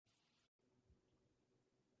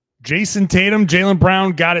Jason Tatum, Jaylen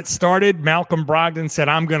Brown got it started. Malcolm Brogdon said,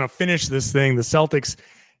 I'm going to finish this thing. The Celtics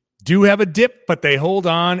do have a dip, but they hold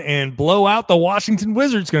on and blow out the Washington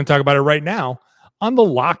Wizards. Going to talk about it right now on the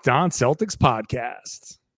Locked On Celtics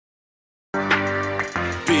podcast.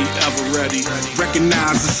 Be ever ready.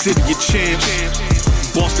 Recognize the city of champs.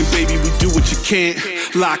 Boston, baby, we do what you can't.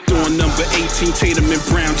 Locked on number 18, Tatum and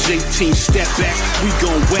Brown, J-Team, step back. We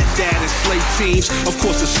gon' wet that and slay teams. Of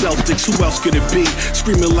course the Celtics, who else could it be?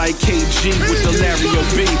 Screaming like KG with the Larry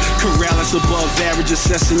O.B. Corrales above average,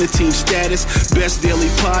 assessing the team status. Best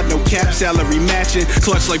daily pod, no cap, salary matching.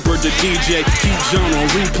 Clutch like Bird the DJ, keep John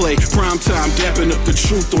on replay. Prime time, dapping up the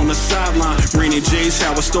truth on the sideline. Rainy J's,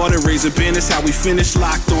 how it started, raising banners, how we finished.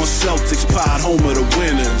 Locked on Celtics pod, home of the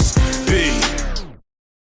winners. B.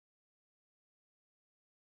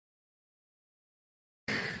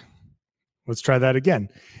 Let's try that again.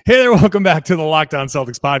 Hey there, welcome back to the Locked On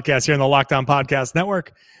Celtics podcast here on the Locked On Podcast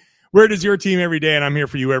Network, where it is your team every day, and I'm here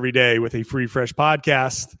for you every day with a free, fresh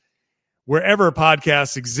podcast wherever a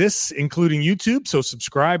podcast exists, including YouTube. So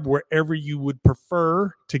subscribe wherever you would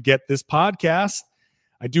prefer to get this podcast.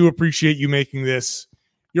 I do appreciate you making this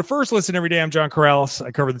your first listen every day. I'm John Corrales.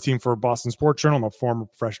 I cover the team for Boston Sports Journal. I'm a former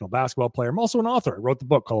professional basketball player. I'm also an author. I wrote the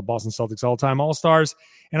book called Boston Celtics All-Time All-Stars,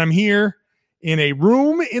 and I'm here in a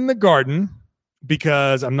room in the Garden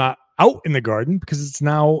because I'm not out in the Garden because it's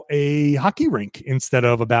now a hockey rink instead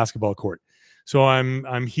of a basketball court. So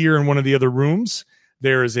I'm here in one of the other rooms.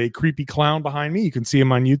 There is a creepy clown behind me. You can see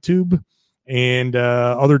him on YouTube and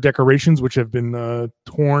other decorations which have been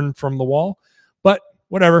torn from the wall. But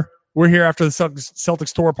whatever. We're here after the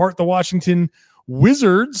Celtics tore apart the Washington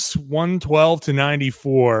Wizards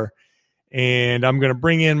 112-94. And I'm going to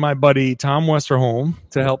bring in my buddy Tom Westerholm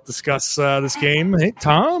to help discuss this game. Hey,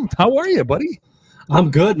 Tom, how are you, buddy? I'm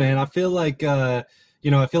good, man. I feel like, I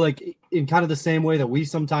feel like in kind of the same way that we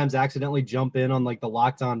sometimes accidentally jump in on like the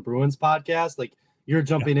Locked On Bruins podcast, like you're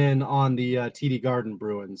jumping in on the TD Garden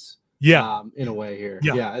Bruins. Yeah. In a way here.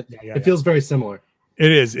 It feels very similar.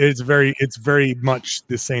 It is. It's very much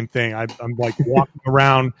the same thing. I'm like walking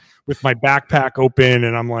around with my backpack open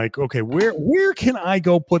and I'm like, okay, where can I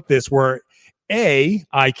go put this where A,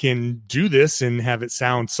 I can do this and have it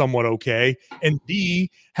sound somewhat okay, and B,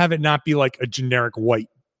 have it not be like a generic white,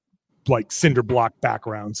 like cinder block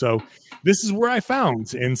background. So this is where I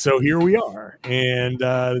found. And so here we are. And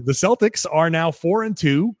the Celtics are now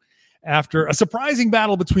 4-2 after a surprising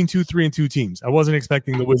battle between 3-2 teams. I wasn't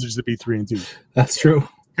expecting the Wizards to be 3-2. That's true.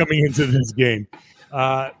 Coming into this game.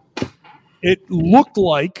 It looked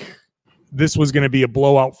like this was going to be a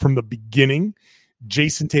blowout from the beginning.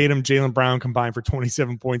 Jason Tatum, Jaylen Brown combined for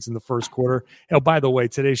 27 points in the first quarter. Oh, by the way,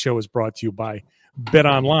 today's show is brought to you by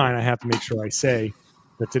BetOnline. I have to make sure I say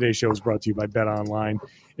that today's show is brought to you by BetOnline.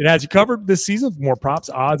 It has you covered this season for more props,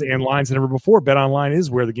 odds, and lines than ever before. BetOnline is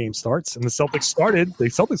where the game starts. And the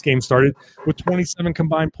Celtics game started with 27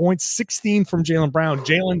 combined points, 16 from Jaylen Brown.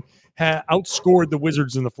 Jaylen had outscored the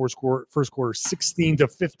Wizards in the first quarter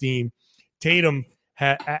 16-15. Tatum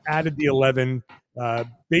had added the 11.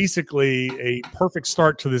 Basically a perfect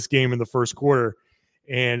start to this game in the first quarter.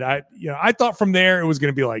 And I thought from there it was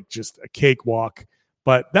going to be like just a cakewalk.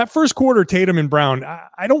 But that first quarter, Tatum and Brown,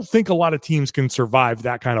 I don't think a lot of teams can survive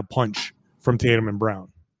that kind of punch from Tatum and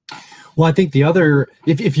Brown. Well, I think the other,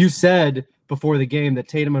 if you said before the game that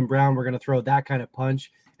Tatum and Brown were going to throw that kind of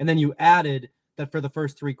punch, and then you added that for the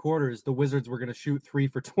first three quarters, the Wizards were going to shoot 3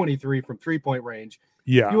 for 23 from 3-point range.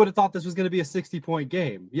 Yeah. You would have thought this was going to be a 60-point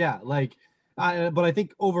game. Yeah. But I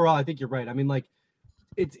think overall, I think you're right. I mean, like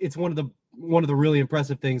it's one of the really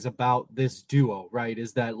impressive things about this duo, right?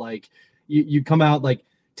 Is that like you come out like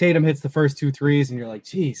Tatum hits the first 2 threes and you're like,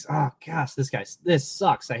 geez, oh gosh, this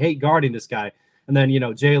sucks. I hate guarding this guy. And then,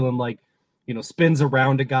 Jaylen spins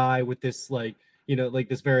around a guy with this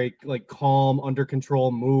this very like calm, under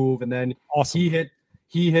control move. And then awesome.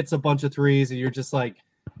 he hits a bunch of threes and you're just like,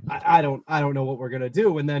 I don't know what we're going to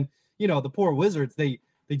do. And then, the poor Wizards, they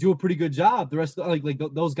do a pretty good job. The rest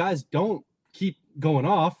of those guys don't keep going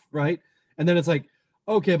off. Right. And then it's like,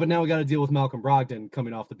 okay, but now we got to deal with Malcolm Brogdon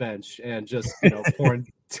coming off the bench and just,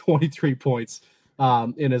 pouring 23 points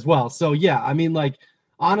in as well. So, yeah, I mean, like,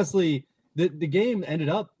 honestly, the game ended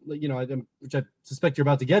up, which I suspect you're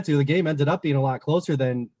about to get to, the game ended up being a lot closer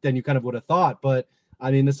than you kind of would have thought. But,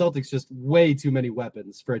 I mean, the Celtics just way too many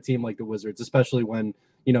weapons for a team like the Wizards, especially when,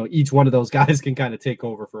 each one of those guys can kind of take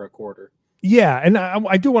over for a quarter. Yeah, and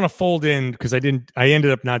I do want to fold in because I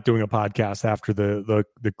ended up not doing a podcast after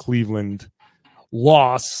the Cleveland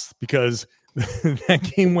loss because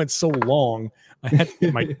that game went so long. I had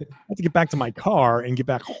to get back to my car and get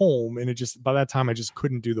back home, and by that time I just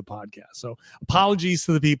couldn't do the podcast. So apologies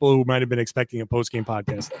to the people who might have been expecting a post-game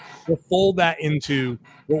podcast. We'll fold that into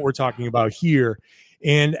what we're talking about here.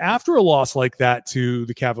 And after a loss like that to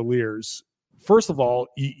the Cavaliers, first of all,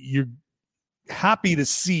 you're happy to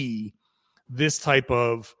see this type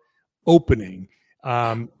of opening.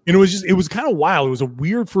 And it was kind of wild. It was a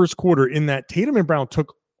weird first quarter in that Tatum and Brown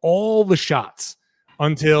took all the shots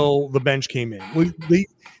until the bench came in.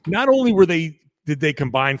 Not only did they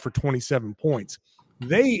combine for 27 points,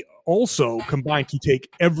 they also combined to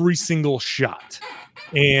take every single shot.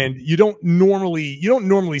 And you don't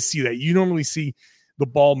normally see that. You normally see the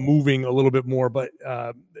ball moving a little bit more, but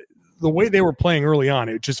the way they were playing early on,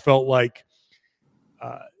 it just felt like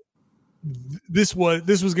this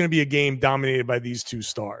was going to be a game dominated by these two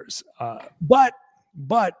stars. But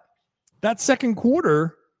that second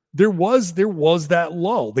quarter, there was that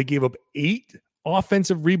lull. They gave up 8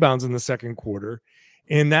 offensive rebounds in the second quarter,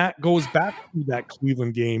 and that goes back to that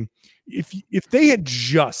Cleveland game. If they had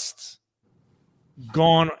just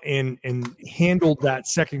gone and handled that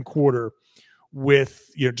second quarter with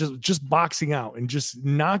just boxing out and just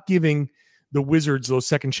not giving the Wizards those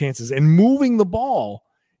second chances and moving the ball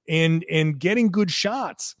and getting good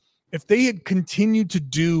shots, if they had continued to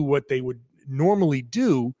do what they would normally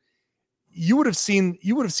do, you would have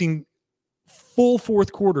seen full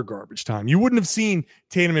fourth quarter garbage time. You wouldn't have seen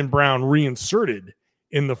Tatum and Brown reinserted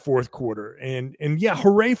in the fourth quarter. And yeah,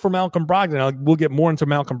 hooray for Malcolm Brogdon. We'll get more into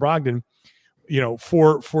Malcolm Brogdon,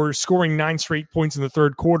 for scoring 9 straight points in the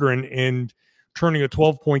third quarter and turning a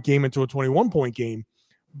 12-point game into a 21-point game.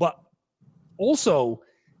 But also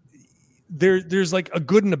there's like a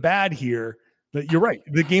good and a bad here. That you're right.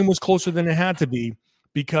 The game was closer than it had to be,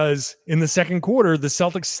 because in the second quarter, the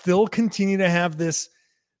Celtics still continue to have this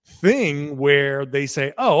thing where they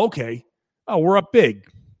say, oh, okay. Oh, we're up big.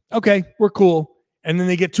 Okay, we're cool. And then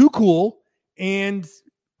they get too cool, and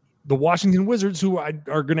the Washington Wizards, who are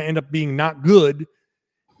going to end up being not good,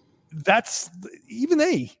 even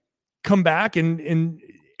they come back, and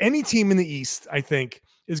any team in the East, I think,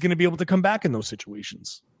 is going to be able to come back in those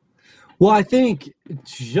situations. Well, I think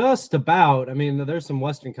just about, there's some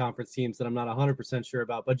Western Conference teams that I'm not 100% sure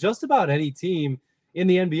about, but just about any team in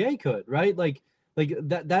the NBA could, right? Like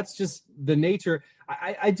that's just the nature.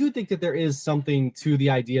 I do think that there is something to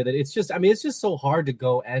the idea that it's just so hard to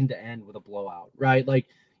go end to end with a blowout, right?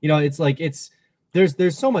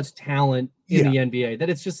 There's so much talent in the NBA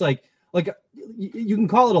that it's just like you can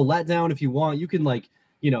call it a letdown if you want. You can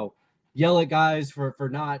yell at guys for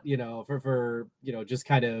not, for just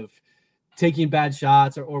kind of taking bad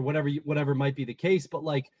shots or whatever might be the case. But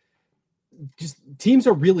just teams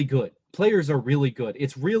are really good. Players are really good.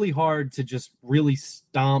 It's really hard to just really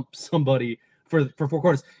stomp somebody for 4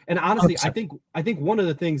 quarters. And honestly, 100%. I think one of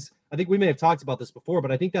the things, I think we may have talked about this before,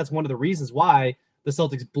 but I think that's one of the reasons why the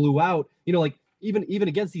Celtics blew out, even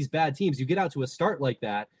against these bad teams, you get out to a start like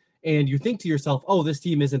that and you think to yourself, oh, this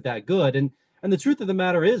team isn't that good. And the truth of the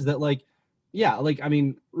matter is that Rui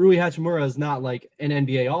Hachimura is not like an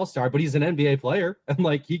NBA All-Star, but he's an NBA player, and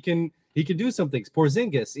he can do some things.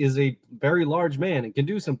 Porzingis is a very large man and can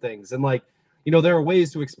do some things, and there are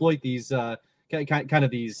ways to exploit these kind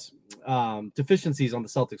of these deficiencies on the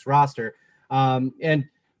Celtics roster. I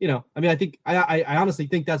honestly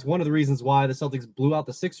think that's one of the reasons why the Celtics blew out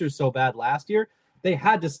the Sixers so bad last year. They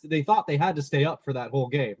thought they had to stay up for that whole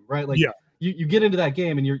game, right? You get into that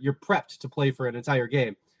game and you're prepped to play for an entire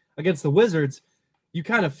game. Against the Wizards, you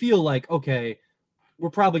kind of feel like, okay, we're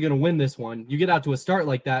probably going to win this one. You get out to a start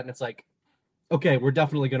like that, and it's like, okay, we're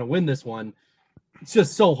definitely going to win this one. It's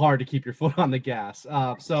just so hard to keep your foot on the gas.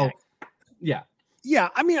 Yeah. Yeah,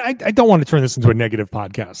 I don't want to turn this into a negative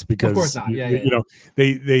podcast because, of course not.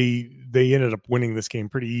 They ended up winning this game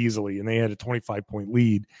pretty easily, and they had a 25-point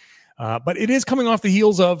lead. But it is coming off the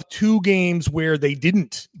heels of 2 games where they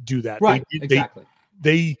didn't do that. Right, exactly.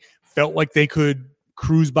 They felt like they could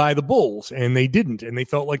cruise by the Bulls, and they didn't. And they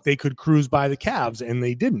felt like they could cruise by the Cavs, and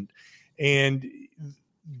they didn't. And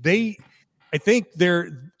I think they're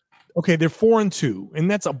 4-2, and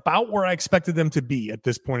that's about where I expected them to be at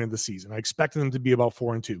this point of the season. I expected them to be about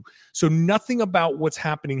 4-2. So nothing about what's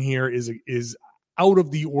happening here is out of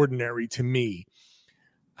the ordinary to me.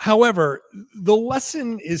 However, the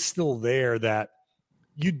lesson is still there that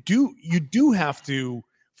you do have to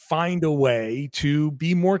find a way to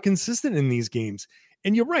be more consistent in these games.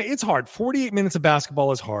 And you're right, it's hard. 48 minutes of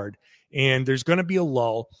basketball is hard, and there's going to be a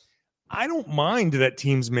lull. I don't mind that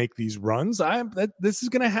teams make these runs. This is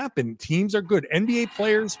going to happen. Teams are good. NBA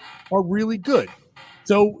players are really good.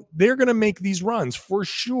 So they're going to make these runs for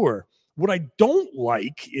sure. What I don't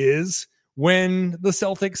like is when the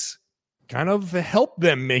Celtics kind of help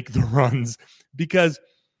them make the runs, because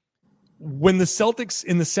when the Celtics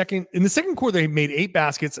in the second quarter, they made 8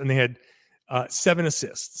 baskets and they had 7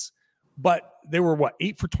 assists, but they were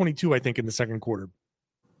 8 for 22, I think, in the second quarter.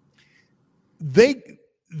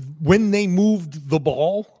 When they moved the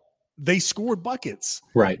ball, they scored buckets.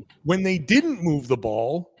 Right. When they didn't move the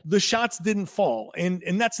ball, the shots didn't fall. And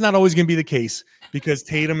that's not always going to be the case, because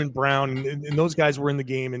Tatum and Brown and those guys were in the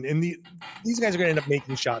game. And these guys are going to end up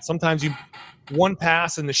making shots. Sometimes one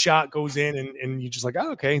pass and the shot goes in and you just like,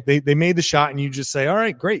 oh, okay, they made the shot. And you just say, all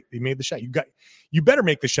right, great. They made the shot. You better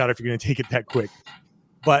make the shot if you're going to take it that quick.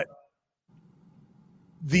 But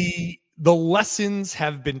the lessons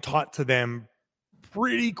have been taught to them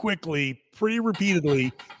pretty quickly, pretty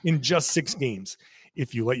repeatedly in just 6 games.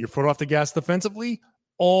 If you let your foot off the gas defensively,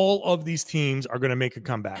 all of these teams are going to make a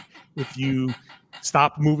comeback. If you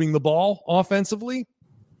stop moving the ball offensively,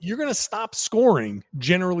 you're going to stop scoring,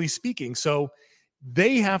 generally speaking. So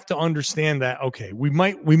they have to understand that, okay, we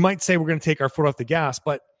might say we're going to take our foot off the gas,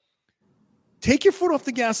 but take your foot off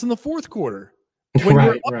the gas in the fourth quarter. When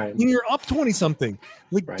you're up 20 something,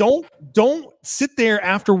 like don't sit there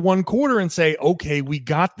after one quarter and say, okay, we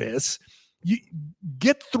got this. You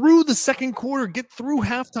get through the second quarter, get through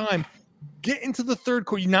halftime, get into the third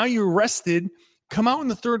quarter. Now you're rested, come out in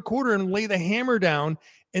the third quarter and lay the hammer down,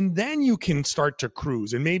 and then you can start to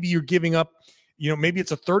cruise. And maybe you're giving up, maybe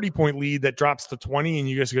it's a 30-point lead that drops to 20 and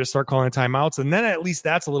you guys are going to start calling timeouts. And then at least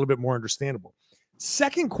that's a little bit more understandable.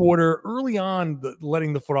 Second quarter, early on,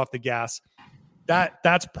 letting the foot off the gas,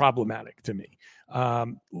 that's problematic to me.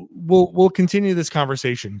 We'll continue this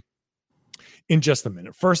conversation in just a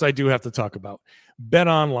minute. First, I do have to talk about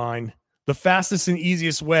BetOnline, the fastest and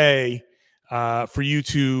easiest way for you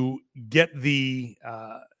to get the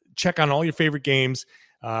check on all your favorite games.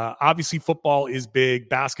 Obviously, football is big,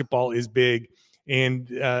 basketball is big, and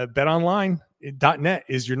BetOnline.net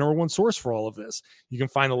is your number one source for all of this. You can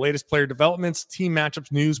find the latest player developments, team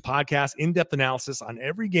matchups, news, podcasts, in-depth analysis on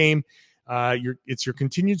every game. It's your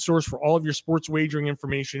continued source for all of your sports wagering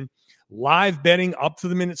information, live betting, up to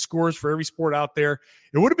the minute scores for every sport out there.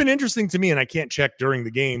 It would have been interesting to me, and I can't check during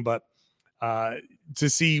the game, but to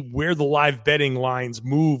see where the live betting lines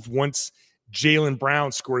move once Jaylen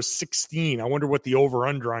Brown scores 16. I wonder what the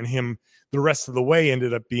over-under on him the rest of the way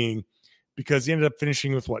ended up being, because he ended up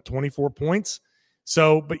finishing with 24 points.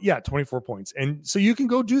 So, but yeah, 24 points. And so you can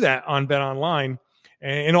go do that on BetOnline.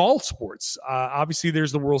 In all sports. Obviously,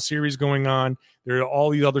 there's the World Series going on. There are all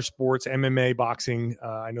these other sports, MMA, boxing.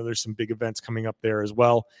 I know there's some big events coming up there as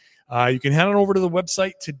well. You can head on over to the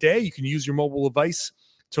website today. You can use your mobile device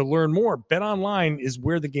to learn more. BetOnline is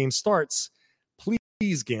where the game starts.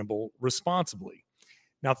 Please gamble responsibly.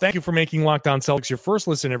 Now, thank you for making Locked On Celtics your first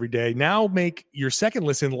listen every day. Now make your second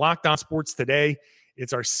listen Locked On Sports Today.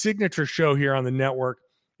 It's our signature show here on the network.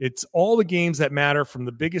 It's all the games that matter, from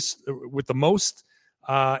the biggest with the most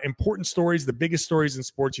important stories, the biggest stories in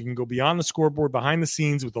sports. You can go beyond the scoreboard, behind the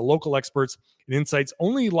scenes with the local experts and insights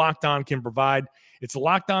only Locked On can provide. It's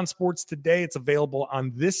Locked On Sports Today. It's available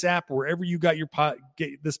on this app, wherever you got your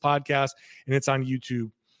get this podcast, and it's on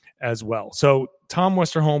YouTube as well. So Tom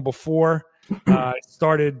Westerholm, before I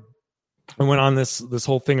started, I went on this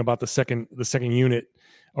whole thing about the second unit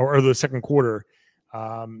or the second quarter.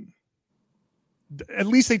 At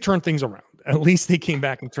least they turned things around. At least they came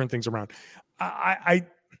back and turned things around. I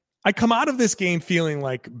come out of this game feeling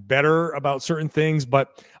like better about certain things,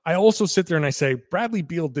 but I also sit there and I say, Bradley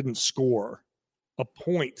Beal didn't score a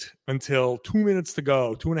point until 2.5 minutes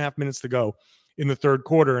to go in the third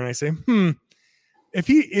quarter. And I say,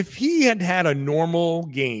 if he had a normal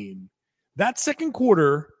game, that second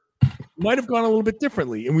quarter might have gone a little bit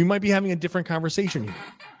differently, and we might be having a different conversation here.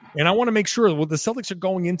 And I want to make sure that the Celtics are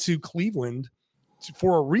going into Cleveland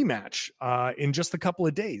for a rematch in just a couple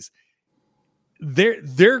of days.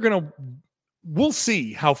 We'll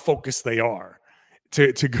see how focused they are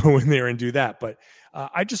to go in there and do that. But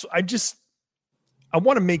I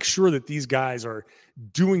want to make sure that these guys are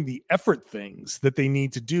doing the effort things that they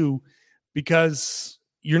need to do, because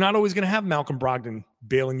you're not always going to have Malcolm Brogdon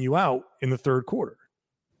bailing you out in the third quarter.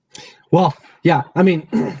 Well, yeah, I mean,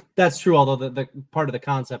 that's true. Although the part of the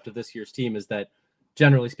concept of this year's team is that,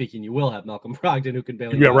 generally speaking, you will have Malcolm Brogdon who can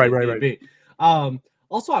bail you out. Right.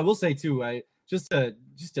 Also, I will say too, just to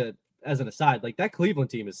as an aside, like, that Cleveland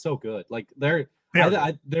team is so good. Like, I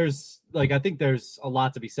think there's a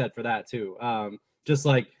lot to be said for that too. Just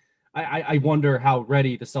like I wonder how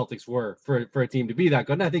ready the Celtics were for a team to be that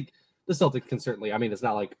good. And I think the Celtics can certainly. I mean, it's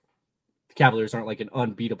not like the Cavaliers aren't like an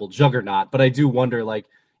unbeatable juggernaut, but I do wonder, like,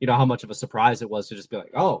 how much of a surprise it was to just be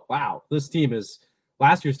like, oh wow, this team is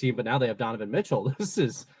last year's team, but now they have Donovan Mitchell. This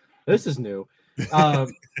is new. But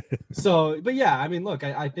yeah, I mean, look,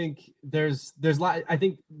 I think I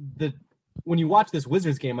think that when you watch this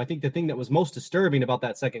Wizards game, I think the thing that was most disturbing about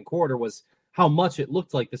that second quarter was how much it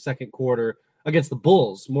looked like the second quarter against the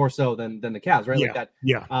Bulls, more so than the Cavs, right? Like that,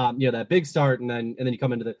 that big start, and then you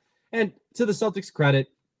come into and to the Celtics' credit,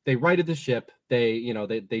 they righted the ship.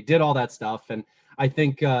 They did all that stuff, and I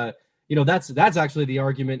think that's actually the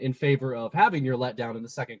argument in favor of having your letdown in the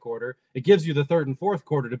second quarter. It gives you the third and fourth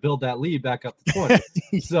quarter to build that lead back up to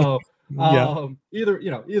 20. So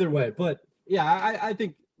either way, but yeah, I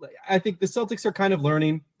think the Celtics are kind of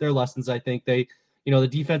learning their lessons. I think they, the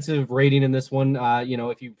defensive rating in this one,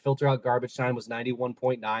 if you filter out garbage time, was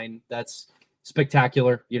 91.9. That's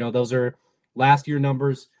spectacular. Those are last year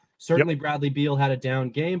numbers. Certainly Bradley Beal had a down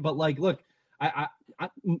game, but look, I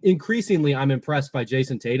increasingly I'm impressed by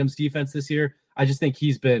Jason Tatum's defense this year. I just think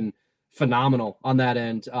he's been phenomenal on that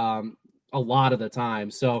end a lot of the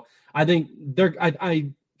time. So I think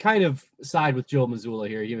I kind of side with Joe Mazzulla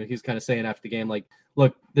here. He's kind of saying after the game, like,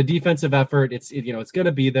 look, the defensive effort, it's going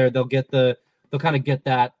to be there. They'll kind of get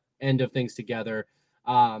that end of things together.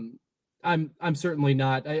 I'm certainly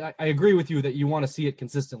not. I agree with you that you want to see it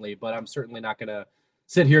consistently, but I'm certainly not going to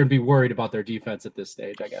sit here and be worried about their defense at this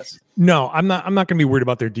stage, I guess. No, I'm not going to be worried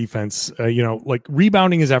about their defense. Like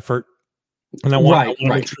rebounding is effort. And I want to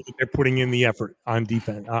make sure that they're putting in the effort on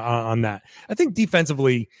defense on that. I think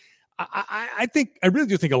defensively, I really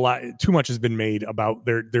do think too much has been made about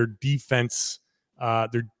their defense,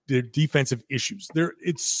 their defensive issues.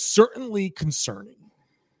 It's certainly concerning,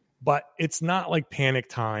 but it's not like panic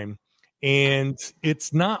time, and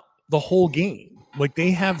it's not the whole game. Like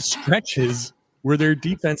they have stretches where their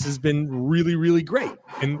defense has been really, really great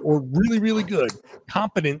or really, really good,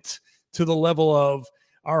 competent to the level of,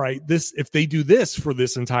 all right, if they do this for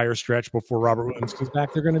this entire stretch before Robert Williams comes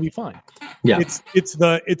back, they're going to be fine. Yeah, it's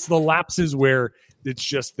the lapses where it's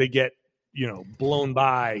just they get blown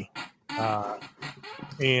by,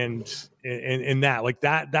 and that like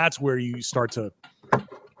that's where you start to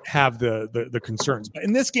have the concerns. But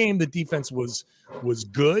in this game, the defense was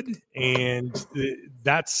good, and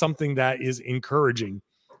that's something that is encouraging.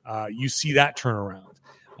 You see that turnaround.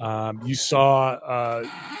 You saw a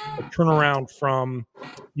turnaround from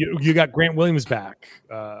you got Grant Williams back.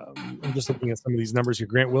 I'm just looking at some of these numbers here.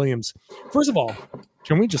 Grant Williams. First of all,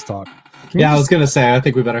 can we just talk? I was going to say, I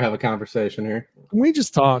think we better have a conversation here. Can we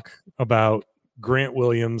just talk about Grant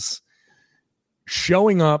Williams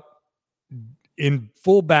showing up in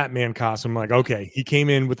full Batman costume? Like, okay, he came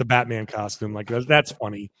in with the Batman costume. Like, that's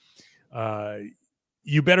funny.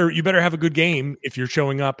 You better have a good game if you're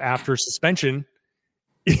showing up after suspension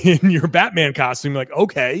in your Batman costume. Like,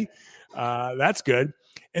 okay, that's good.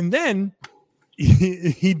 And then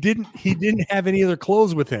he didn't have any other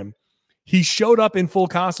clothes with him. He showed up in full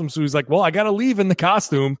costume, so he's like, well, I got to leave in the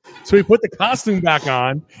costume. So he put the costume back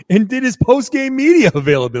on and did his post-game media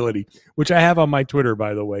availability, which I have on my Twitter,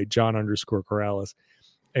 by the way, John_Corrales.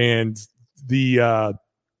 And the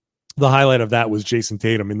highlight of that was Jason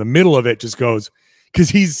Tatum. In the middle of it just goes,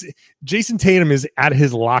 because Jason Tatum is at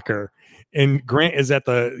his locker, and Grant is at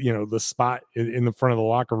the spot in the front of the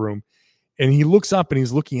locker room. And he looks up and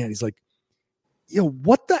he's looking at it. He's like, yo,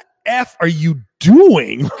 what the F are you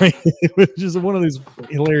doing? It was just one of these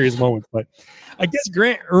hilarious moments. But I guess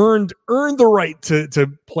Grant earned the right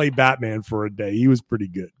to play Batman for a day. He was pretty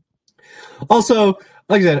good. Also,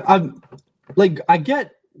 like I said, I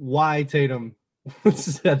get why Tatum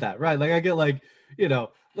said that, right? Like I get like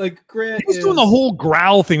Grant. He was doing the whole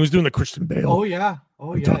growl thing. He was doing the Christian Bale. Oh yeah.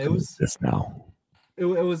 It was this now. It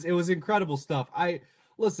was incredible stuff.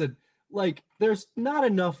 Listen. Like, there's not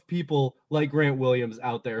enough people like Grant Williams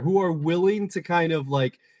out there who are willing to kind of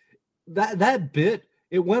like that bit.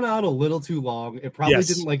 It went on a little too long. It probably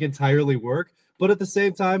didn't entirely work, but at the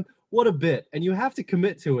same time, what a bit. And you have to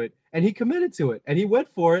commit to it. And he committed to it and he went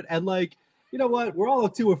for it. And you know what? We're all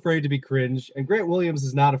too afraid to be cringe. And Grant Williams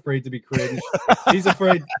is not afraid to be cringe. He's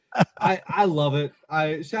afraid. I love it.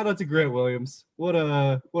 Shout out to Grant Williams. What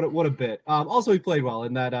a bit. Also, he played well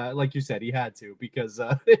in that. Like you said, he had to, because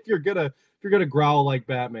if you're gonna growl like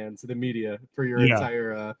Batman to the media for your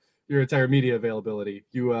entire media availability,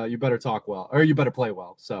 you better talk well, or you better play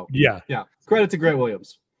well. So yeah. Credit to Grant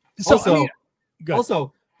Williams. So,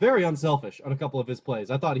 also very unselfish on a couple of his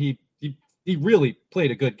plays. I thought he really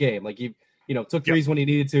played a good game. Like he took threes when he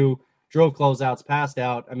needed to, drove closeouts, passed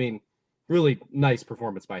out. I mean, really nice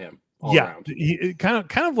performance by him all around. He kind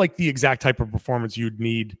of like the exact type of performance you'd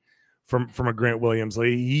need from a Grant Williams. Like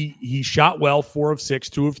he shot well, 4 of 6,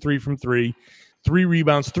 2 of 3 from 3, 3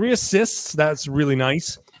 rebounds, 3 assists. That's really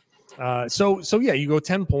nice. So yeah, you go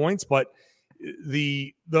 10 points, but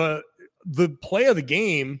the play of the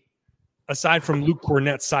game, aside from Luke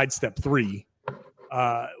Cornett's sidestep 3,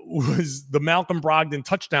 was the Malcolm Brogdon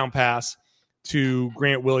touchdown pass to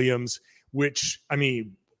Grant Williams, which, I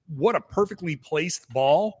mean, what a perfectly placed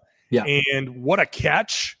ball. Yeah. And what a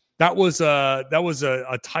catch. That was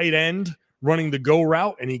a tight end running the go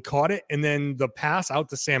route, and he caught it. And then the pass out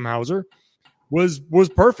to Sam Hauser was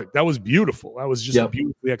perfect. That was beautiful. That was just a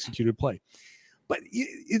beautifully executed play. But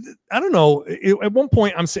I don't know. At one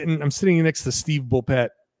point, I'm sitting next to Steve Bulpett,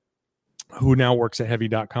 who now works at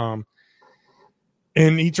Heavy.com.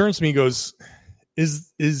 And he turns to me and goes,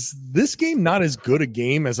 Is this game not as good a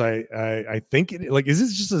game as I think it? Like, is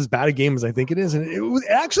this just as bad a game as I think it is? And it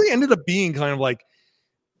actually ended up being kind of like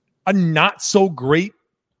a not so great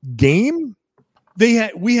game.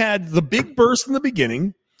 We had the big burst in the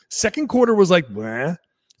beginning. Second quarter was like meh.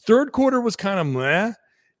 Third quarter was kind of meh.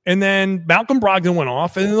 And then Malcolm Brogdon went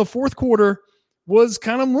off, and then the fourth quarter was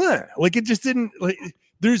kind of meh. Like, it just didn't like.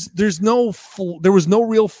 There was no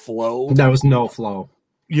real flow. There was no flow.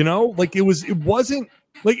 You know, like it's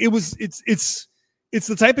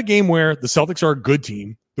the type of game where the Celtics are a good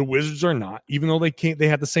team. The Wizards are not, even though they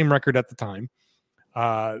had the same record at the time.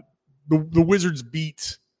 The Wizards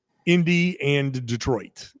beat Indy and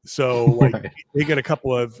Detroit. So like they get a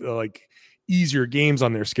couple of like easier games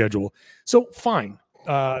on their schedule. So fine.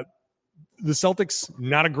 The Celtics,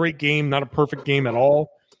 not a great game, not a perfect game at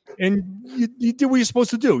all. And you did what you're supposed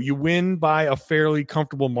to do. You win by a fairly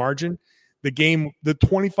comfortable margin. The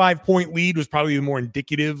 25-point lead was probably the more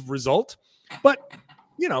indicative result, but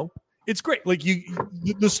you know, it's great. Like the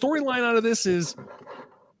storyline out of this is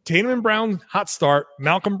Tatum and Brown, hot start,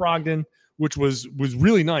 Malcolm Brogdon, which was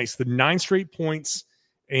really nice. The 9 straight points,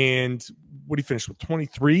 and what he finished with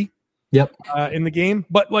 23. Yep. In the game,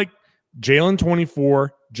 but like Jalen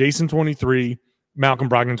 24, Jason 23, Malcolm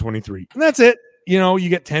Brogdon 23, and that's it. You know, you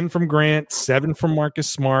get 10 from Grant, 7 from Marcus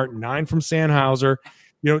Smart, 9 from Sam Hauser.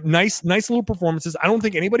 You know, nice little performances. I don't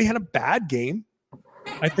think anybody had a bad game.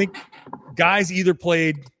 I think guys either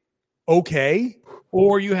played okay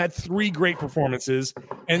or you had 3 great performances.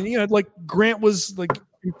 And, you know, like Grant was like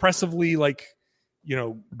impressively like, you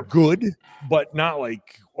know, good, but not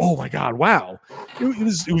like, oh my God, wow.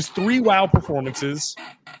 It was 3 wow performances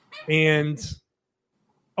and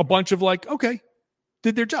a bunch of like, okay,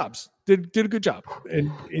 did their jobs. Did a good job.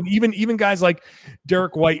 And even guys like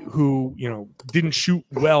Derek White, who, you know, didn't shoot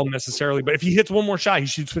well necessarily, but if he hits one more shot, he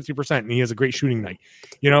shoots 50% and he has a great shooting night.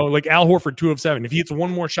 You know, like Al Horford, 2 of 7. If he hits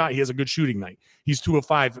one more shot, he has a good shooting night. He's 2 of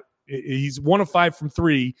 5. He's 1 of 5 from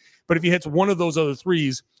 3, but if he hits one of those other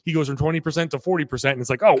threes, he goes from 20% to 40%, and it's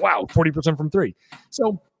like, oh wow, 40% from 3.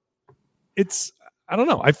 So it's, I don't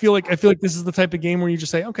know. I feel like this is the type of game where you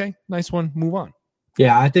just say, okay, nice one, move on.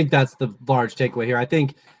 Yeah, I think that's the large takeaway here. I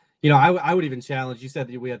think, you know, I would even challenge. You said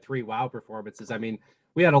that we had 3 wow performances. I mean,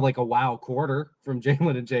 we had a wow quarter from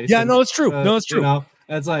Jalen and Jason. Yeah, no, it's true. It's true. You know,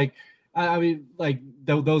 it's like, I mean, like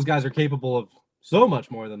those guys are capable of so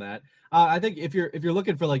much more than that. I think if you're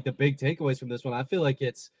looking for like the big takeaways from this one, I feel like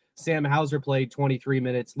it's Sam Hauser played 23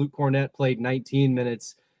 minutes, Luke Cornett played 19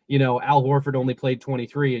 minutes. You know, Al Horford only played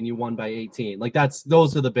 23, and you won by 18. Like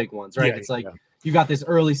those are the big ones, right? Yeah, it's like you got this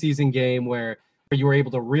early season game where you were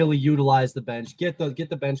able to really utilize the bench, get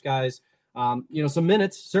the bench guys, you know, some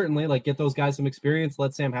minutes, certainly, like get those guys some experience,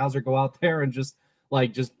 let Sam Hauser go out there and just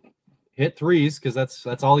hit threes, because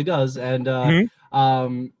that's all he does. And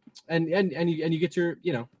and you get your,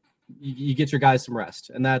 you know, you get your guys some rest.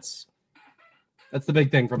 And that's the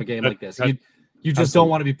big thing from a game like this. You just don't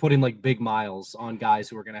want to be putting like big miles on guys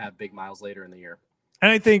who are going to have big miles later in the year. And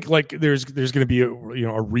I think like there's going to be a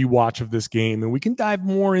rewatch of this game, and we can dive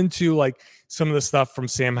more into like some of the stuff from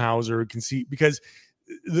Sam Hauser. You can see, because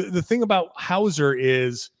the thing about Hauser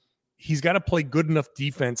is he's got to play good enough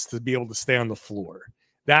defense to be able to stay on the floor.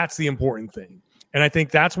 That's the important thing. And I think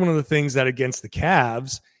that's one of the things that against the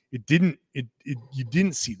Cavs, you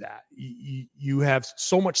didn't see that. You have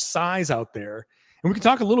so much size out there, and we can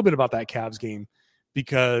talk a little bit about that Cavs game,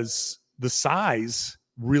 because the size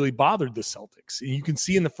really bothered the Celtics. And you can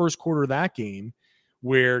see in the first quarter of that game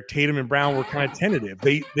where Tatum and Brown were kind of tentative.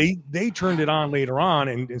 They turned it on later on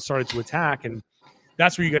and started to attack, and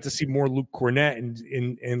that's where you got to see more Luke Cornett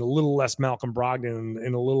and a little less Malcolm Brogdon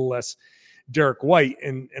and a little less Derek White.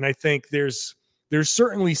 And I think there's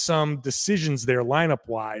certainly some decisions there lineup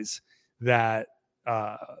wise that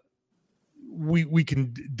we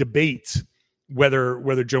can debate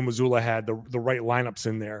whether Joe Mazzulla had the right lineups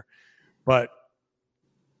in there. But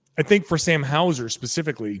I think for Sam Hauser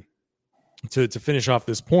specifically, to finish off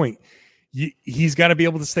this point, he's got to be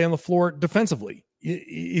able to stay on the floor defensively.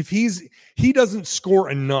 If he doesn't score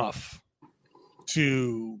enough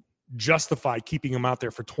to justify keeping him out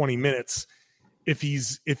there for 20 minutes, if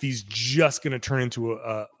he's just going to turn into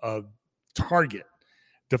a target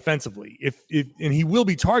defensively, and he will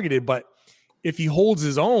be targeted, but if he holds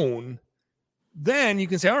his own, then you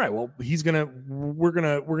can say, all right, well, we're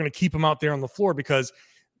gonna keep him out there on the floor because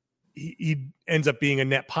he ends up being a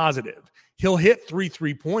net positive. He'll hit 3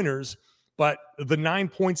 3-pointers, but the 9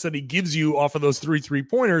 points that he gives you off of those 3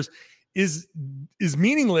 3-pointers is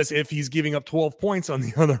meaningless if he's giving up 12 points on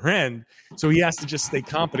the other end. So he has to just stay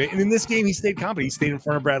competent. And in this game, he stayed competent. He stayed in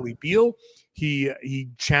front of Bradley Beal. He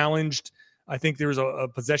challenged. I think there was a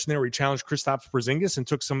possession there where he challenged Kristaps Porzingis and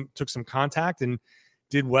took some contact and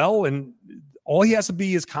did well. And all he has to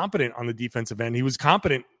be is competent on the defensive end. He was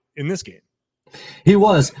competent in this game. He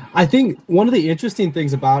was. I think one of the interesting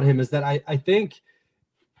things about him is that I think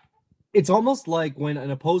it's almost like when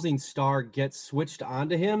an opposing star gets switched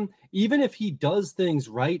onto him, even if he does things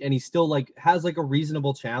right and he still like has like a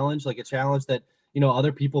reasonable challenge, like a challenge that,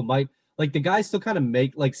 other people might like, the guy still kind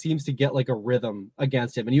of seems to get like a rhythm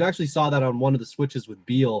against him. And you actually saw that on one of the switches with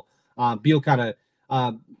Beal. Beal kind of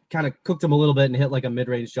cooked him a little bit and hit like a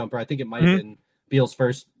mid-range jumper. I think it might have been Beal's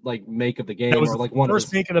first like make of the game, or like one first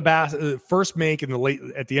of his make of the first make in the late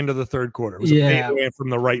at the end of the third quarter. It was a fadeaway from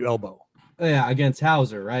the right elbow. Yeah, against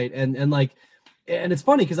Hauser, right? And it's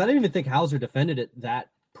funny because I didn't even think Hauser defended it that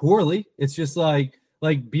poorly. It's just like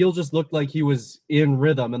Beal just looked like he was in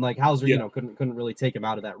rhythm, and like Hauser, couldn't really take him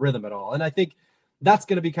out of that rhythm at all. And I think that's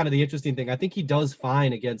going to be kind of the interesting thing. I think he does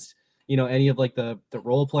fine against any of like the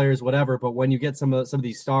role players, whatever. But when you get some of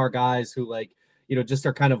these star guys who just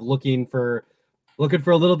are kind of looking for a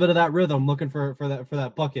little bit of that rhythm, looking for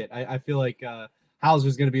that bucket, I feel like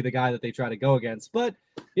Hauser's going to be the guy that they try to go against. But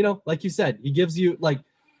like you said, he gives you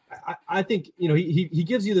I think he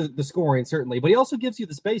gives you the scoring certainly, but he also gives you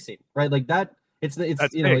the spacing, right? Like that. It's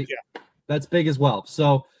that's big, that's big as well.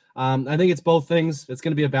 So I think it's both things. It's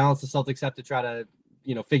going to be a balance the Celtics have to try to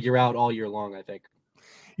figure out all year long, I think.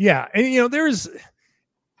 Yeah, and you're gonna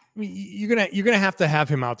have to have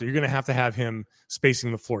him out there. You're gonna have to have him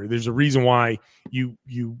spacing the floor. There's a reason why you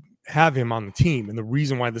have him on the team, and the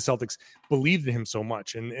reason why the Celtics believed in him so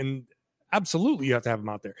much. And absolutely, you have to have him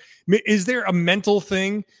out there. Is there a mental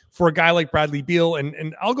thing for a guy like Bradley Beal?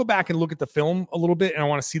 And I'll go back and look at the film a little bit, and I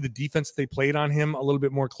want to see the defense that they played on him a little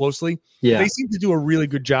bit more closely. Yeah, they seem to do a really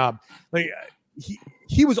good job. Like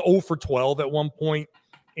he was 0 for 12 at one point,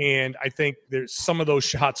 and I think there's some of those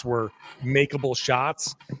shots were makeable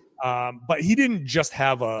shots, but he didn't just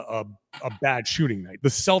have a bad shooting night. The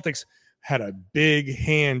Celtics had a big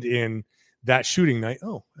hand in that shooting night.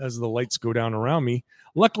 Oh, as the lights go down around me.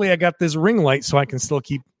 Luckily, I got this ring light, so I can still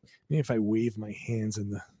keep. Maybe if I wave my hands in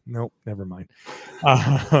the. Nope, never mind.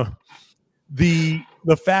 The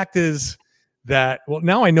fact is that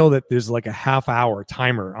now I know that there's like a half-hour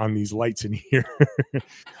timer on these lights in here.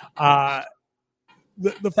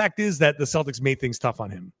 The fact is that the Celtics made things tough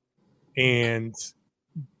on him,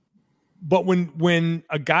 but when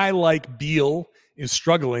a guy like Beal is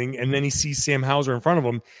struggling, and then he sees Sam Hauser in front of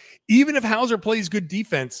him, even if Hauser plays good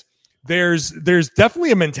defense, there's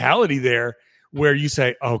definitely a mentality there where you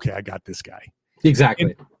say, okay, I got this guy.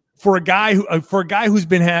 Exactly. And for a guy who's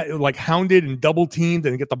been hounded and double teamed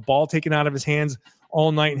and get the ball taken out of his hands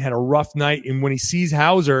all night and had a rough night, and when he sees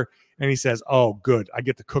Hauser and he says, oh, good, I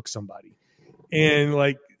get to cook somebody. And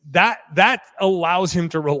like that allows him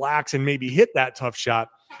to relax and maybe hit that tough shot.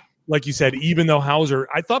 Like you said, even though Hauser,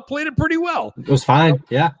 I thought, played it pretty well. It was fine.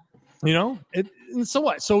 Yeah. And so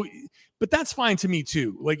what? So, but that's fine to me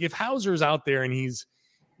too. Like if Hauser's out there and he's,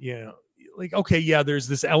 okay, yeah, there's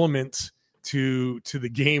this element to the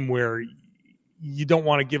game where you don't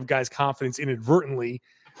want to give guys confidence inadvertently.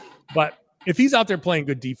 But if he's out there playing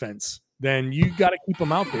good defense, then you got to keep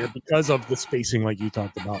him out there because of the spacing, like you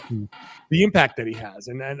talked about, and the impact that he has.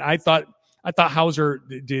 And I thought Hauser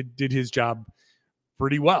did his job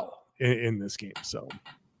pretty well in this game. So,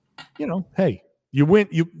 hey, you win.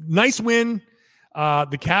 Nice win.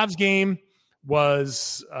 The Cavs game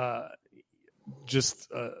was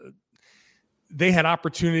they had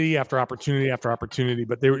opportunity after opportunity after opportunity,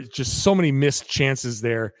 but there were just so many missed chances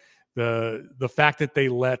there. The fact that they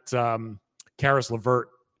let Karis LeVert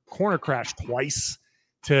corner crash twice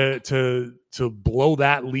to blow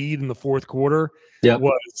that lead in the fourth quarter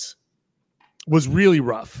was really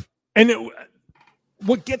rough. And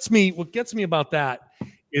what gets me about that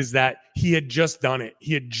is that he had just done it.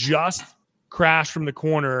 He had just crashed from the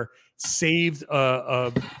corner, saved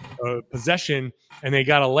a possession, and they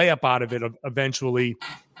got a layup out of it eventually.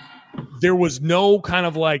 there was no kind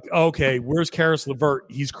of like, okay, where's Karis LeVert?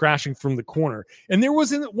 He's crashing from the corner. And there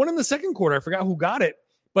was one in the second quarter. I forgot who got it,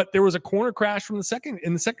 but there was a corner crash in the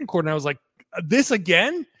second quarter. And I was like, this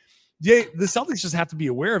again? Yeah, the Celtics just have to be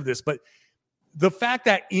aware of this. But the fact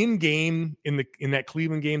that in game, in that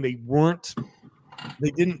Cleveland game, they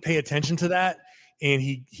didn't pay attention to that. And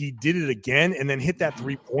he did it again and then hit that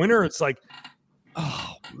 3-pointer. It's like,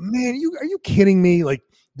 oh man, are you kidding me? Like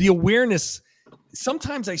the awareness.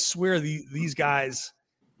 Sometimes I swear these guys,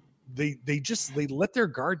 they let their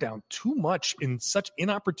guard down too much in such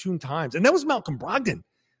inopportune times. And that was Malcolm Brogdon.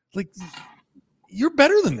 Like, you're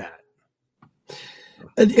better than that.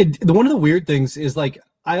 One of the weird things is, like,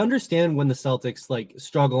 I understand when the Celtics like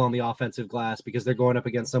struggle on the offensive glass because they're going up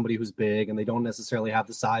against somebody who's big and they don't necessarily have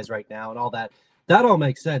the size right now and all that. That all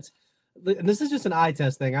makes sense. And this is just an eye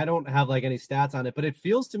test thing. I don't have like any stats on it, but it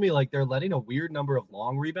feels to me like they're letting a weird number of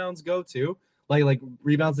long rebounds go too. Like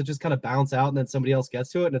rebounds that just kind of bounce out and then somebody else gets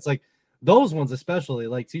to it. And it's like those ones, especially,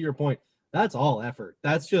 like to your point, that's all effort.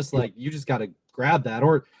 That's just like, you just got to grab that,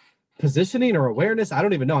 or positioning or awareness. I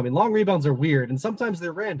don't even know. I mean, long rebounds are weird and sometimes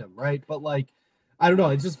they're random, right? But like, I don't know.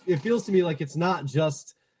 It feels to me like it's not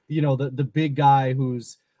just, the big guy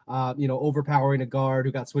who's, overpowering a guard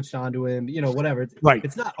who got switched onto him, whatever.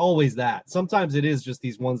 It's not always that. Sometimes it is just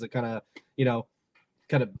these ones that kind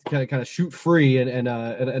of shoot free and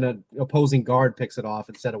an opposing guard picks it off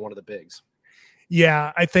instead of one of the bigs.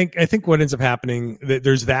 Yeah, I think what ends up happening,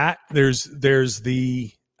 there's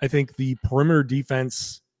the perimeter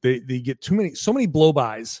defense. They get so many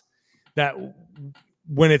blow-bys that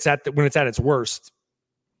when it's at its worst,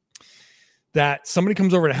 that somebody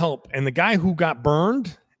comes over to help and the guy who got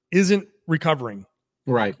burned isn't recovering.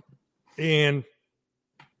 Right. And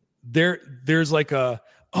there's like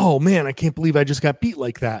oh man, I can't believe I just got beat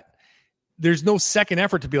like that. There's no second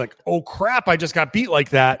effort to be like, oh crap, I just got beat like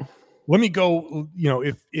that. Let me go,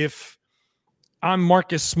 if I'm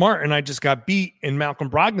Marcus Smart and I just got beat and Malcolm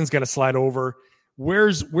Brogdon's got to slide over,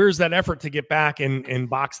 where's that effort to get back and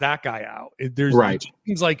box that guy out? It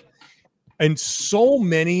seems like, and so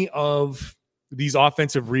many of these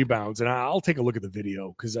offensive rebounds, and I'll take a look at the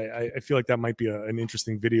video because I feel like that might be an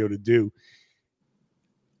interesting video to do.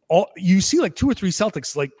 You see like 2 or 3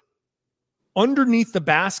 Celtics like underneath the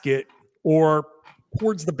basket or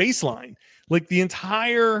towards the baseline. Like the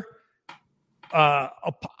entire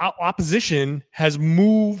opposition has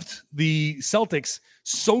moved the Celtics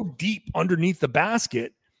so deep underneath the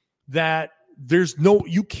basket that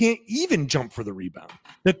you can't even jump for the rebound.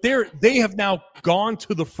 That they have now gone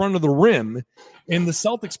to the front of the rim, and the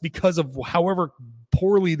Celtics, because of however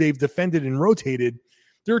poorly they've defended and rotated,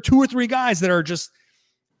 there are 2 or 3 guys that are just,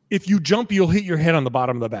 if you jump, you'll hit your head on the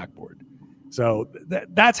bottom of the backboard. So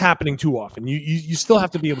that's happening too often. You still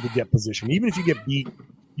have to be able to get position. Even if you get beat,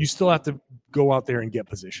 you still have to go out there and get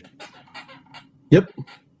position. Yep.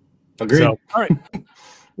 Agreed. So, all right.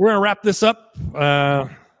 We're going to wrap this up.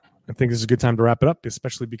 I think this is a good time to wrap it up,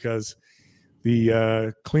 especially because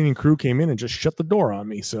the cleaning crew came in and just shut the door on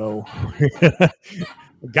me. So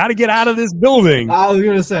got to get out of this building. I was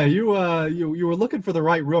going to say, you were looking for the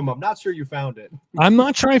right room. I'm not sure you found it. I'm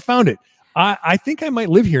not sure I found it. I think I might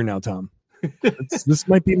live here now, Tom. This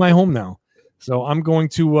might be my home now. So I'm going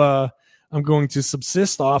to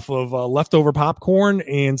subsist off of leftover popcorn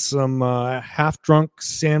and some half-drunk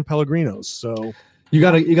San Pellegrinos. So you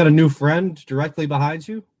got a new friend directly behind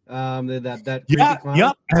you. That clown?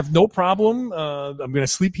 Yep. I have no problem. I'm going to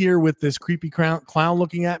sleep here with this creepy clown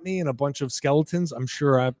looking at me and a bunch of skeletons. I'm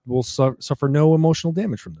sure I will suffer no emotional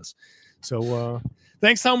damage from this. So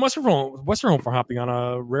thanks, Tom Westerholm, for hopping on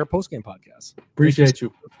a rare postgame podcast. Appreciate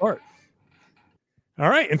you. All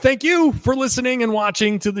right. And thank you for listening and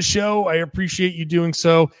watching to the show. I appreciate you doing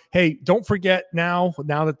so. Hey, don't forget now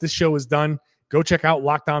that this show is done, go check out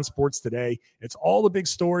Locked On Sports Today. It's all the big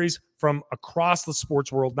stories from across the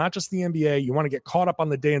sports world, not just the NBA. You want to get caught up on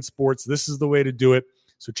the day in sports, this is the way to do it.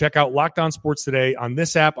 So check out Locked On Sports Today on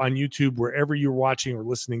this app, on YouTube, wherever you're watching or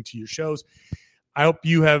listening to your shows. I hope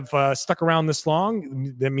you have stuck around this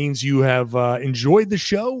long. That means you have enjoyed the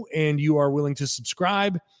show and you are willing to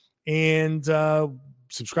subscribe and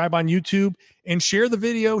subscribe on YouTube and share the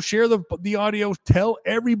video, share the audio, tell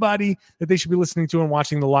everybody that they should be listening to and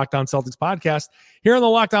watching the Locked On Celtics podcast here on the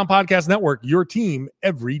Locked On Podcast Network, your team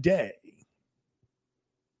every day.